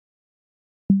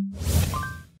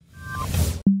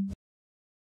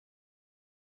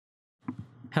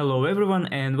Hello everyone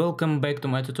and welcome back to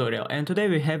my tutorial, and today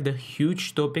we have the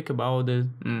huge topic about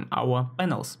our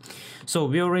panels. So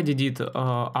we already did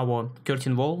our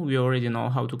curtain wall, we already know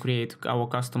how to create our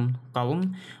custom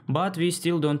column, but we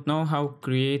still don't know how to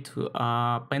create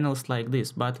panels like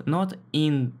this, but not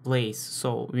in place.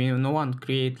 So we don't want to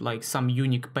create like some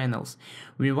unique panels.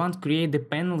 We want to create the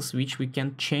panels which we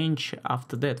can change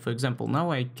after that. For example,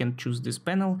 now I can choose this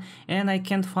panel and I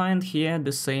can find here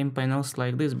the same panels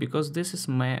like this because this is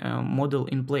my model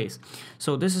in place.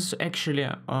 So this is actually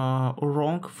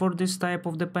wrong for this type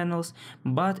of the panels,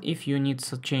 but if you need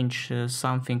to change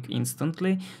something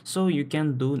instantly, so you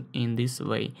can do in this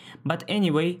way. But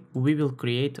anyway, we will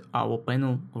create our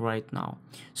panel right now.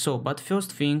 So but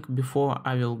first thing, before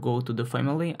I will go to the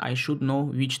family, I should know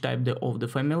which type of the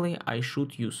family I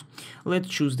should use. Let's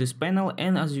choose this panel,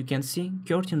 and as you can see,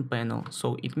 curtain panel,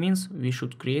 so it means we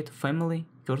should create family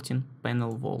curtain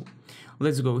panel wall.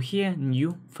 Let's go here,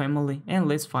 new family, and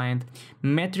let's find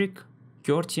metric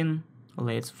curtain.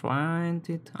 Let's find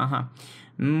it.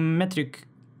 Metric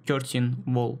curtain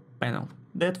wall panel.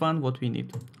 That one what we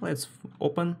need. Let's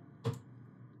open.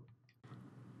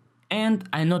 And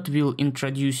I not will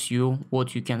introduce you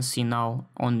what you can see now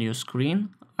on your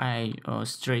screen. I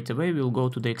straight away will go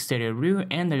to the exterior view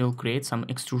and I will create some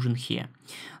extrusion here.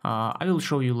 I will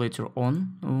show you later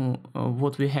on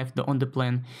what we have on the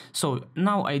plan. So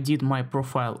now I did my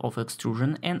profile of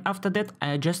extrusion, and after that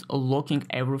I just locking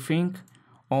everything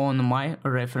on my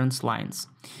reference lines.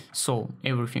 So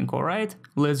everything alright.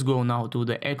 Let's go now to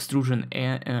the extrusion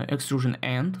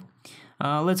end.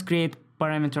 Let's create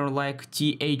parameter like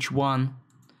th1.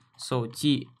 So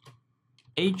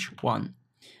th1.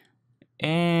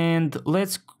 And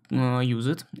let's use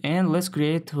it, and let's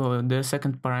create the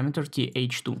second parameter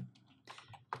th2.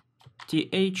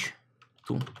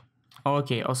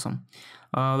 Okay, awesome.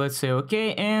 Let's say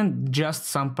okay, and just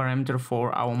some parameter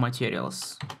for our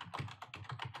materials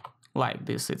like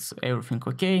this. It's everything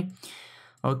okay.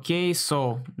 Okay,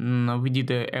 so we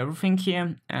did everything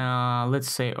here. Let's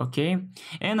say okay,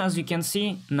 and as you can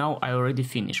see, now I already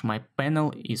finished. My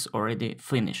panel is already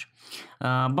finished.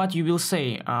 But you will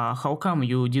say, how come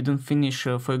you didn't finish,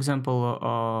 for example,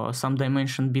 some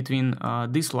dimension between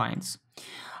these lines?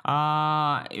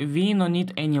 We don't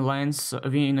need any lines.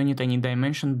 We don't need any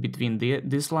dimension between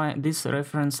these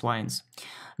reference lines,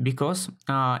 because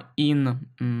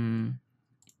in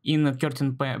a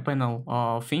curtain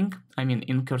panel thing, I mean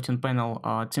in curtain panel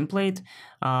template,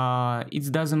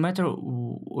 it doesn't matter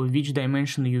which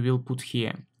dimension you will put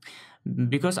here,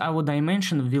 because our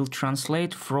dimension will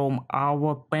translate from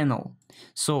our panel.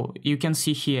 So you can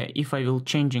see here, if I will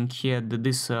changing here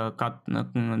this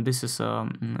this is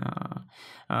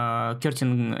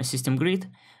curtain system grid,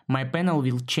 my panel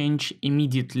will change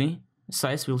immediately.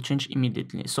 Size will change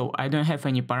immediately. So I don't have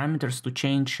any parameters to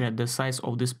change the size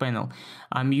of this panel.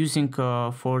 I'm using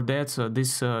for that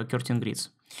this curtain grids.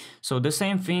 So the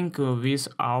same thing with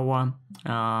our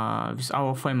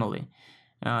family.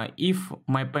 If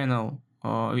my panel,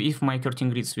 if my curtain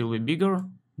grids will be bigger,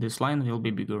 this line will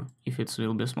be bigger. If it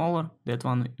will be smaller, that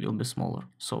one will be smaller.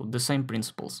 So the same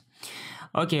principles.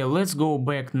 Okay, let's go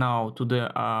back now to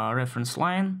the reference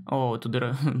line, or to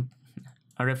the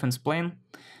reference plane.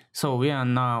 So we are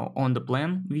now on the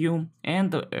plan view,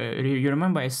 and you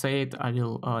remember I said I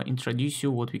will introduce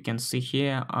you what we can see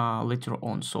here later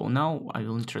on. So now I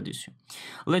will introduce you.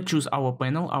 Let's choose our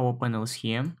panel. Our panel is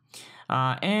here,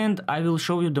 and I will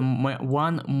show you the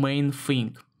one main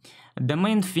thing. The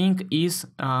main thing is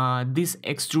this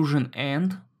extrusion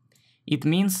end. It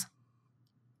means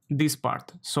this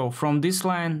part. So from this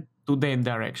line to that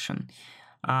direction.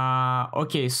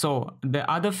 Okay, so the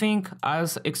other thing,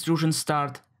 as extrusion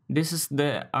start, this is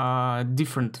the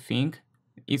different thing.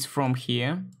 It's from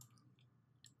here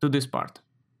to this part.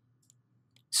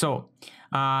 So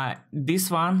this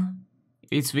one,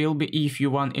 it will be, if you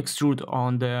want extrude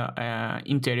on the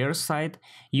interior side,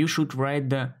 you should write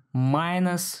the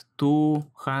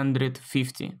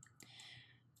 -250.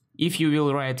 If you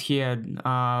will write here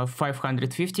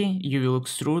 550, you will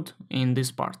extrude in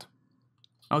this part.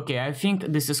 Okay, I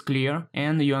think this is clear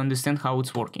and you understand how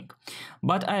it's working.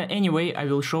 But anyway, I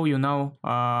will show you now.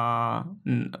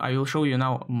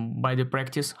 By the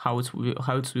practice how it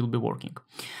will be working.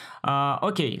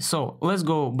 Okay, so let's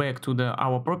go back to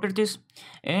our properties,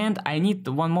 and I need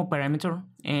one more parameter,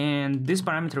 and this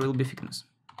parameter will be thickness.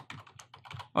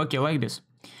 Okay, like this.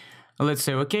 Let's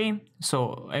say okay,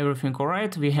 so everything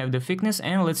alright, we have the thickness,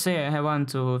 and let's say I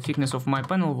want thickness of my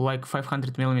panel like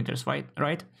 500 millimeters,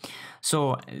 right?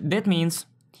 So that means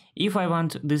If I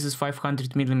want, this is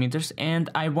 500 millimeters, and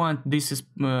I want this is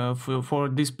for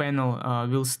this panel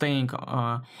will staying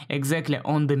exactly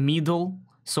on the middle.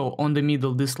 So on the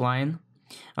middle, this line.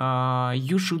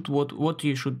 You should what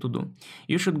you should to do.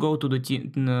 You should go to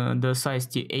the size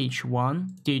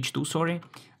th2, sorry.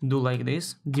 Do like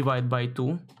this, divide by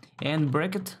 2, and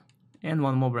bracket, and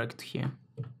one more bracket here.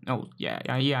 Oh yeah,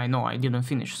 I know I didn't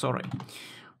finish. Sorry,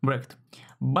 bracket.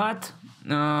 But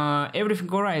everything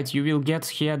alright. You will get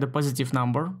here the positive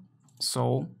number.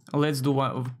 So let's do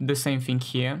the same thing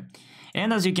here.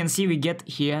 And as you can see, we get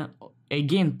here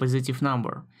again positive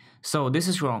number. So this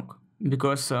is wrong,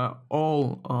 because the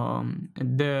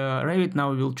Revit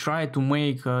now will try to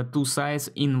make two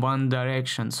sides in one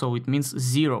direction. So it means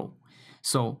 0.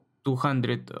 So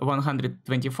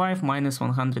 125 minus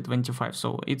 125,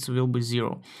 so it will be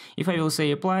 0. If I will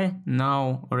say apply,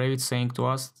 now Revit saying to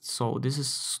us, so this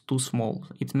is too small,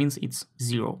 it means it's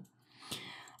 0.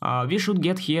 We should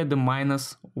get here the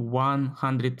minus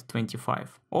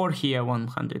 125, or here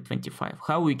 125.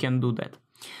 How we can do that?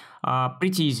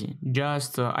 Pretty easy.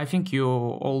 Just I think you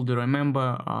all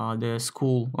remember the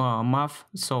school math,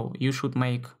 so you should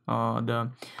make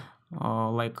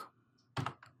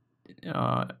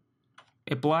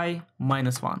apply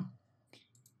minus 1.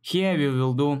 Here we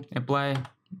will do apply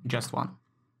just 1,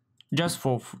 just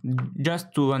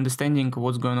to understanding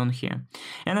what's going on here.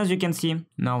 And as you can see,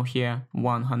 now here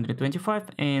 125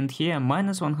 and here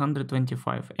minus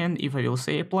 125. And if I will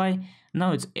say apply,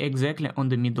 now it's exactly on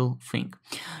the middle thing.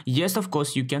 Yes, of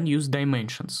course, you can use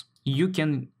dimensions. You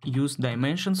can use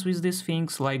dimensions with these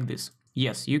things like this.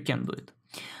 Yes, you can do it.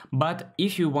 But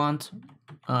if you want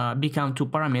become two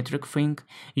parametric thing,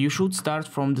 you should start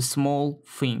from the small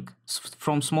thing,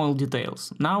 from small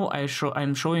details. Now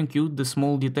I'm showing you the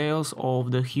small details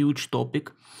of the huge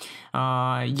topic.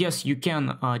 Yes, you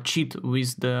can cheat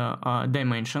with the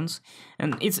dimensions,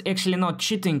 and it's actually not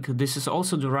cheating. This is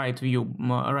also the right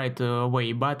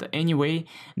way. But anyway,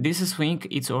 this is thing.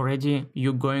 It's already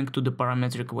you going to the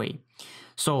parametric way.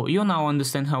 So you now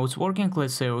understand how it's working.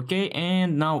 Let's say okay,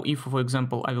 and now if, for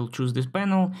example, I will choose this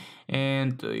panel,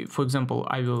 and for example,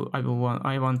 I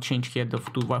want to change here to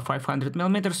 500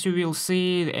 millimeters. You will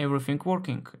see everything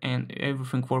working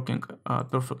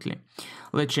perfectly.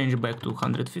 Let's change back to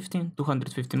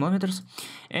 250 millimeters,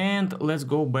 and let's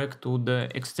go back to the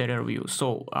exterior view.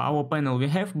 So our panel we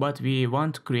have, but we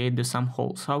want to create some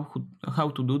holes. How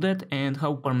to do that and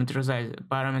how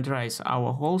parameterize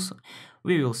our holes,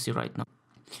 we will see right now.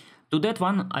 To that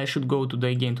one, I should go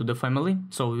again to the family.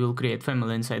 So we will create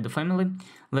family inside the family.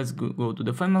 Let's go to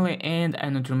the family, and I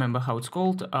don't remember how it's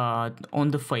called.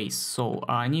 On the face. So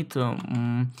I need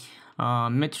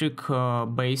metric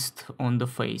based on the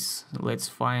face. Let's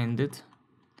find it.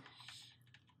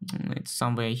 It's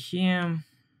somewhere here.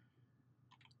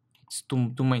 It's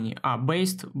too many.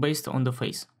 Based on the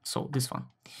face. So this one.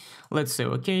 Let's say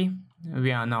okay.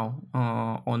 We are now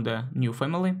on the new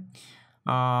family.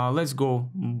 Let's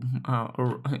go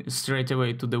straight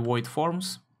away to the void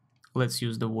forms. Let's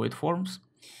use the void forms,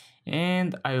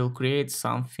 and I will create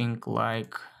something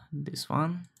like this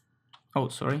one. Oh,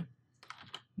 sorry,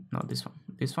 not this one.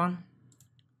 This one,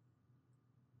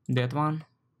 that one,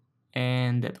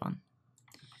 and that one.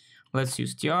 Let's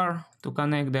use TR to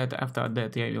connect that. After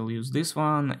that, I will use this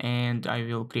one, and I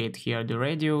will create here the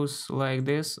radius like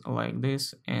this,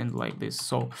 and like this.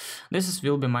 So this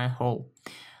will be my hole.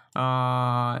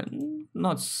 Not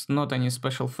any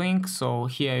special thing. So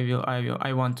here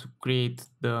I want to create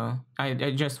the I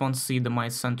just want to see my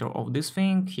center of this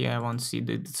thing. Here I want to see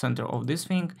the center of this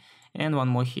thing, and one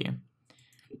more here.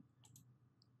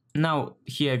 Now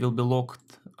here will be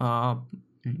locked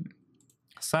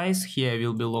size, here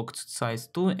will be locked size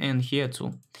 2, and here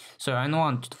too. So I don't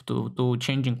want to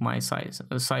changing my size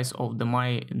of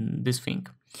this thing.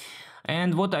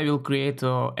 And what I will create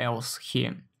else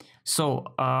here. So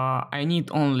I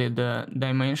need only the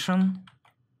dimension.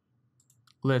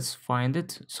 Let's find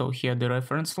it. So here the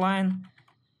reference line.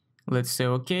 Let's say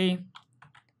okay.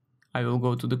 I will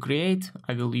go to the create.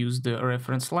 I will use the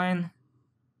reference line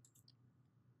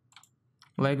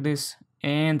like this,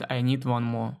 and I need one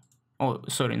more. Oh,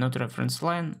 sorry, not reference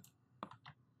line.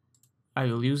 I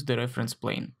will use the reference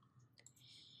plane.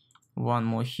 One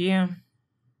more here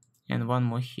and one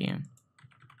more here.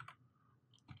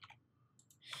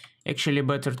 Actually,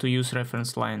 better to use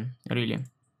reference line, really.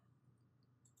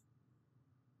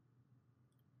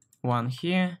 One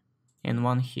here and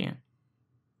one here.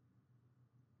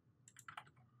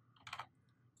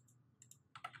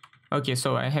 Okay,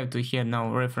 so I have to here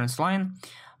now reference line.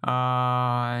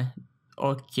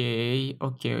 Okay.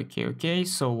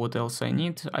 So what else I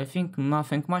need? I think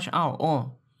nothing much.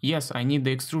 Oh, Yes, I need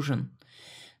the extrusion.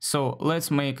 So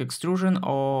let's make extrusion,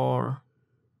 or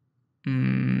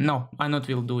no, I not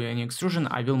will do any extrusion.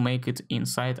 I will make it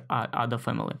inside other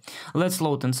family. Let's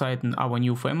load inside our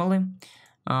new family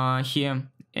here,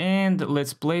 and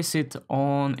let's place it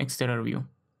on exterior view.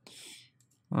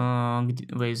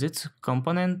 Where is it?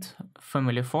 Component,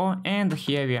 family 4, and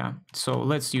here we are. So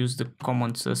let's use the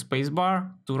command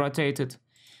spacebar to rotate it.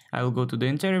 I will go to the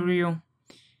interior view,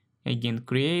 again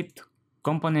create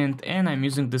component, and I'm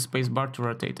using the spacebar to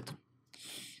rotate it.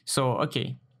 So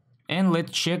okay, and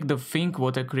let's check the thing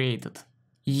what I created.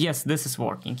 Yes, this is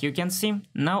working. You can see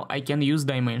now I can use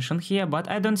dimension here, but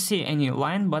I don't see any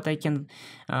line, but I can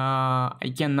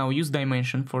now use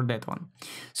dimension for that one.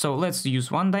 So let's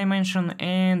use one dimension,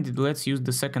 and let's use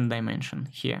the second dimension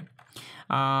here.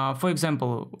 For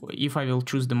example, if I will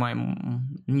choose my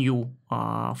new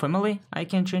family, I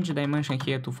can change the dimension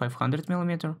here to 500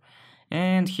 millimeter,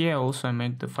 and here also I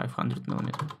make the 500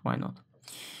 millimeter. Why not?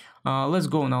 Let's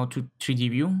go now to 3D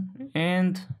view,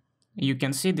 and you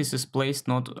can see this is placed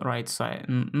not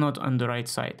on the right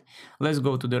side. Let's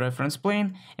go to the reference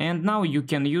plane, and now you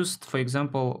can use, for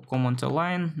example, command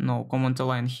align. No, command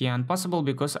align here impossible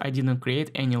because I didn't create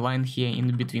any line here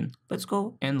in between. Let's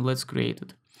go and let's create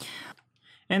it.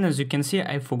 And as you can see,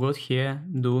 I forgot here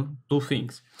do two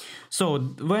things. So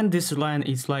when this line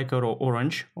is like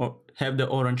orange or have the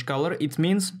orange color, it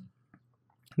means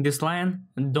this line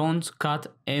don't cut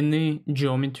any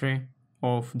geometry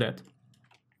of that.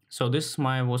 So this is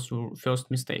my first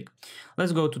mistake.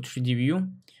 Let's go to 3D view.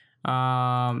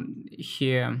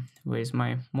 Here, where is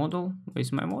my model? Where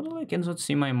is my model? I cannot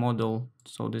see my model.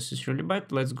 So this is really bad.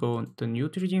 Let's go to new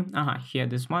 3D. Here,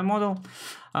 this is my model.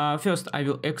 First, I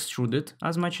will extrude it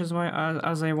as much as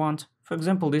I want. For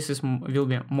example, this will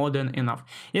be more than enough.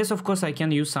 Yes, of course, I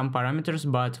can use some parameters,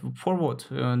 but for what?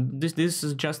 This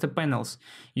is just a panels.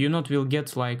 You not will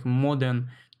get like more than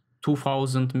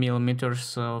 2000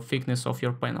 millimeters thickness of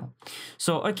your panel.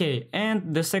 So okay,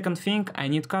 and the second thing, I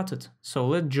need cut it. So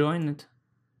let's join it.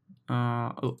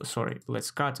 Sorry,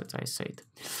 let's cut it, I said.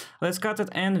 Let's cut it,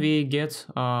 and we get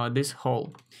this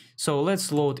hole. So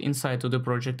let's load inside to the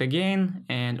project again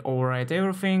and overwrite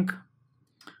everything.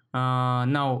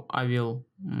 Now I will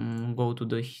go to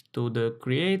the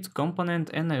create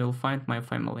component, and I will find my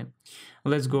family.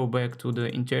 Let's go back to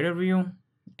the interior view,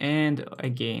 and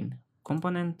again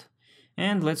component,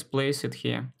 and let's place it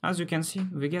here. As you can see,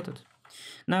 we get it.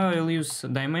 Now I will use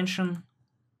dimension.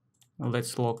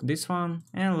 Let's lock this one,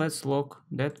 and let's lock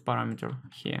that parameter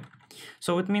here.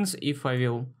 So it means if I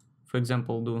will, for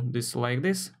example, do this like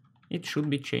this, it should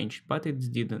be changed, but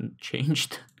it didn't change.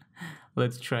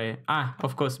 Let's try.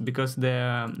 Of course, because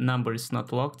the number is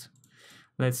not locked.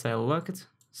 Let's unlock it.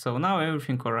 So now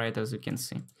everything alright, as you can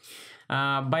see.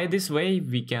 By this way,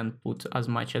 we can put as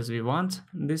much as we want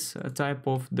this type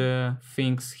of the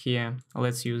things here.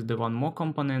 Let's use the one more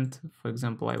component. For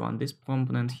example, I want this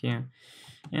component here,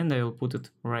 and I will put it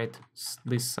right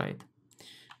this side.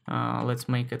 Let's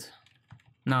make it.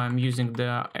 Now I'm using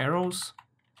the arrows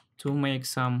to make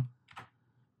some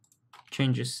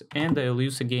changes, and I will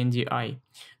use again the eye.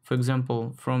 For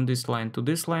example, from this line to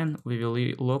this line, we will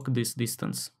lock this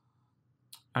distance.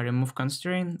 I remove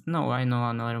constraint. No, I know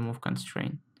I remove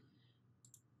constraint.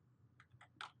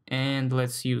 And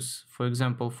let's use, for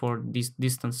example, for this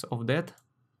distance of that,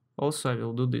 also I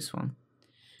will do this one.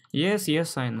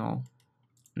 Yes, I know.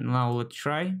 Now let's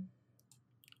try.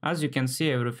 As you can see,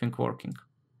 everything working.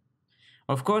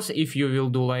 Of course, if you will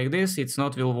do like this, it's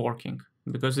not will working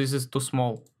because this is too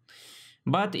small.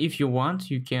 But if you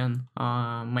want, you can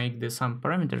make some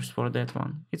parameters for that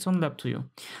one. It's only up to you.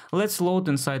 Let's load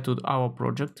inside to our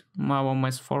project, our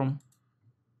mesh form.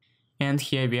 And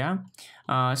here we are.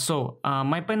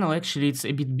 My panel actually it's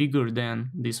a bit bigger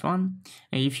than this one.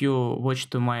 If you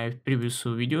watched my previous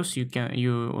videos,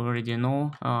 you already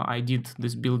know I did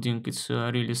this building. It's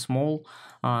really small.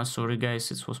 Sorry guys,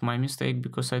 it was my mistake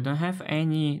because I don't have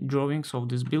any drawings of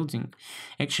this building.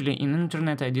 Actually, in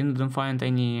internet I didn't find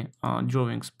any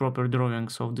proper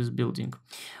drawings of this building.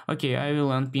 Okay, I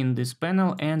will unpin this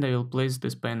panel and I will place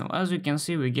this panel. As you can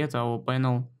see, we get our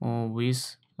panel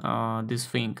with this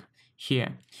thing.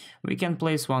 Here we can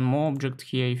place one more object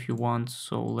here if you want.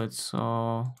 So let's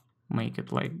make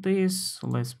it like this.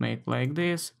 Let's make like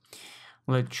this.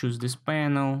 Let's choose this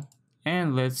panel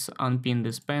and let's unpin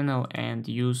this panel and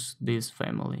use this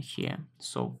family here.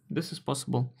 So this is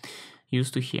possible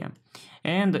use to here.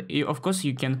 And of course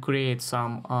you can create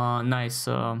some nice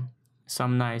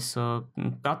some nice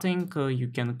cutting, you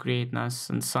can create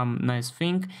some nice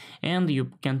thing, and you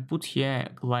can put here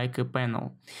like a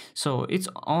panel. So it's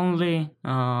only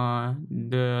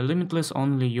the limitless,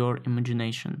 only your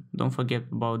imagination. Don't forget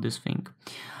about this thing.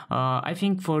 I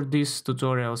think for these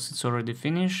tutorials it's already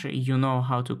finished. You know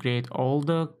how to create all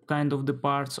the kind of the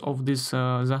parts of this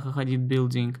Zaha Hadid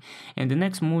building, and the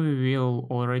next movie will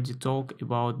already talk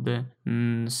about the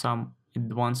some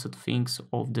advanced things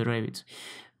of the Revit.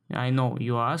 I know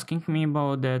you are asking me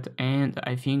about that, and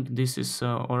I think this is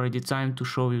already time to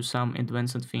show you some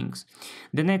advanced things.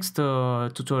 The next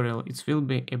tutorial it will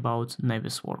be about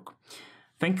Navis work.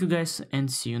 Thank you guys, and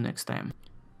see you next time.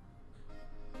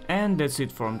 And that's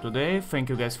it from today. Thank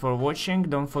you guys for watching.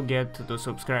 Don't forget to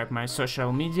subscribe my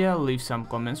social media, leave some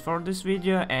comments for this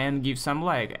video and give some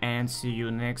like, and see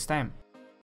you next time.